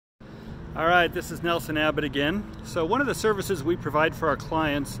All right, this is Nelson Abbott again. So one of the services we provide for our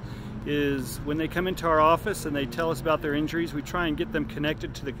clients is when they come into our office and they tell us about their injuries, we try and get them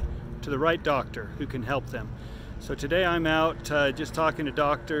connected to the right doctor who can help them. So today I'm out just talking to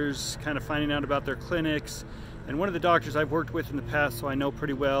doctors, kind of finding out about their clinics. And one of the doctors I've worked with in the past, so I know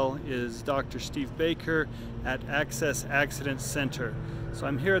pretty well, is Dr. Steve Baker at Axcess Accident Center. So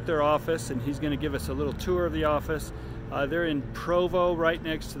I'm here at their office and he's going to give us a little tour of the office. They're in Provo, right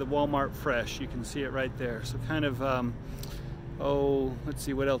next to the Walmart Fresh. You can see it right there. So kind of, let's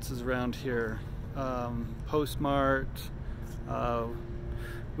see what else is around here. Postmart.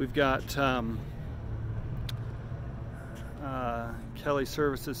 We've got Kelly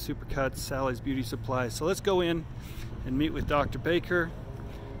Services, Supercuts, Sally's Beauty Supply. So let's go in and meet with Dr. Baker.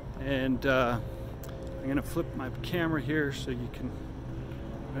 And I'm going to flip my camera here so you can,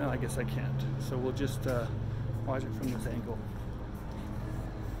 well, I guess I can't. So we'll just watch it from this angle.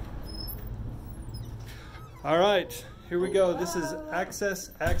 All right, here we go. This is Axcess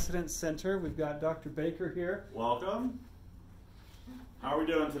Accident Center. We've got Dr. Baker here. Welcome. How are we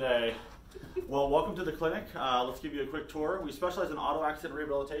doing today? Well, welcome to the clinic. Let's give you a quick tour. We specialize in auto accident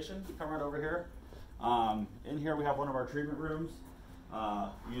rehabilitation. Come right over here. In here we have one of our treatment rooms.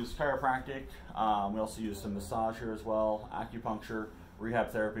 We use chiropractic. We also use some massage here as well, acupuncture,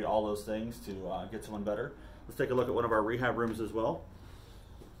 rehab therapy, all those things to get someone better. Let's take a look at one of our rehab rooms as well.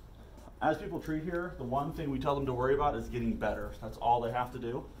 As people treat here, the one thing we tell them to worry about is getting better. That's all they have to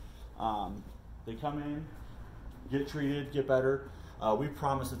do. They come in, get treated, get better. We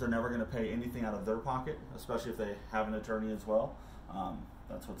promise that they're never going to pay anything out of their pocket, especially if they have an attorney as well.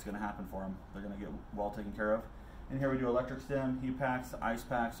 That's what's going to happen for them. They're going to get well taken care of. In here we do electric stim, heat packs, ice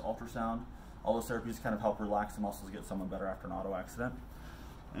packs, ultrasound. All those therapies kind of help relax the muscles, get someone better after an auto accident.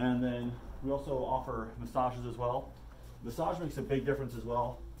 And then we also offer massages as well. Massage makes a big difference as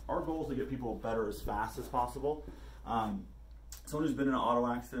well. Our goal is to get people better as fast as possible. Someone who's been in an auto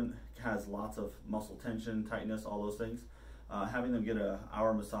accident has lots of muscle tension, tightness, all those things. Having them get an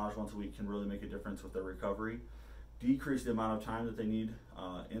hour massage once a week can really make a difference with their recovery, decrease the amount of time that they need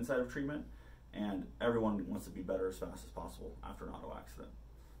inside of treatment, and everyone wants to be better as fast as possible after an auto accident.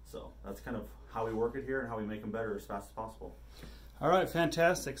 So that's kind of how we work it here and how we make them better as fast as possible. All right,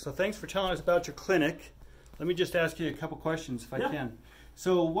 fantastic. So thanks for telling us about your clinic. Let me just ask you a couple questions if I can.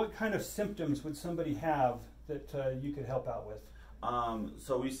 So what kind of symptoms would somebody have that you could help out with?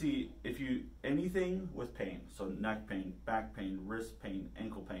 So we see anything with pain, so neck pain, back pain, wrist pain,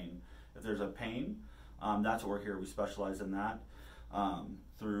 ankle pain. If there's a pain, that's what we're here. We specialize in that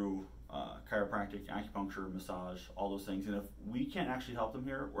through chiropractic, acupuncture, massage, all those things. And if we can't actually help them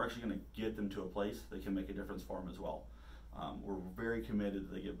here, we're actually going to get them to a place that can make a difference for them as well. We're very committed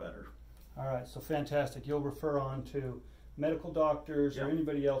that they get better. All right, so fantastic. You'll refer on to medical doctors or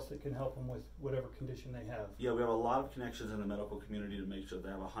anybody else that can help them with whatever condition they have. Yeah, we have a lot of connections in the medical community to make sure they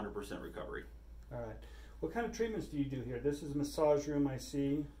have 100% recovery. All right. What kind of treatments do you do here? This is a massage room, I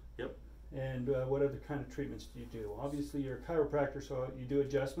see. Yep. And what other kind of treatments do you do? Obviously, you're a chiropractor, so you do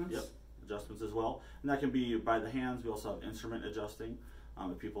adjustments? Yep, adjustments as well. And that can be by the hands. We also have instrument adjusting.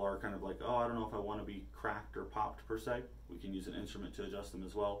 If people are kind of like, oh, I don't know if I want to be cracked or popped per se, we can use an instrument to adjust them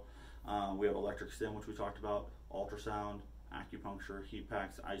as well. We have electric stim, which we talked about, ultrasound, acupuncture, heat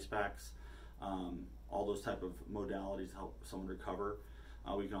packs, ice packs, all those type of modalities to help someone recover.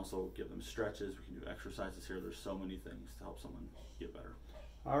 We can also give them stretches. We can do exercises here. There's so many things to help someone get better.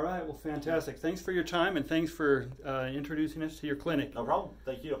 All right, well, fantastic. Thanks for your time and thanks for introducing us to your clinic. No problem.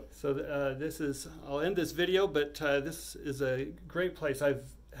 Thank you. So I'll end this video, but this is a great place. I've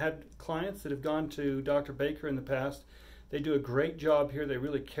had clients that have gone to Dr. Baker in the past. They do a great job here. They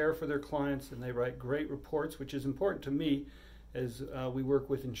really care for their clients and they write great reports, which is important to me as we work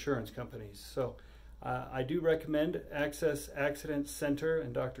with insurance companies. So I do recommend Axcess Accident Center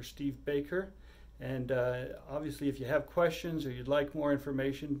and Dr. Steve Baker. And obviously, if you have questions or you'd like more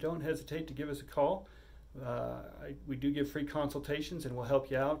information, don't hesitate to give us a call. We do give free consultations, and we'll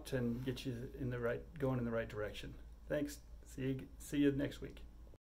help you out and get you going in the right direction. Thanks. See you next week.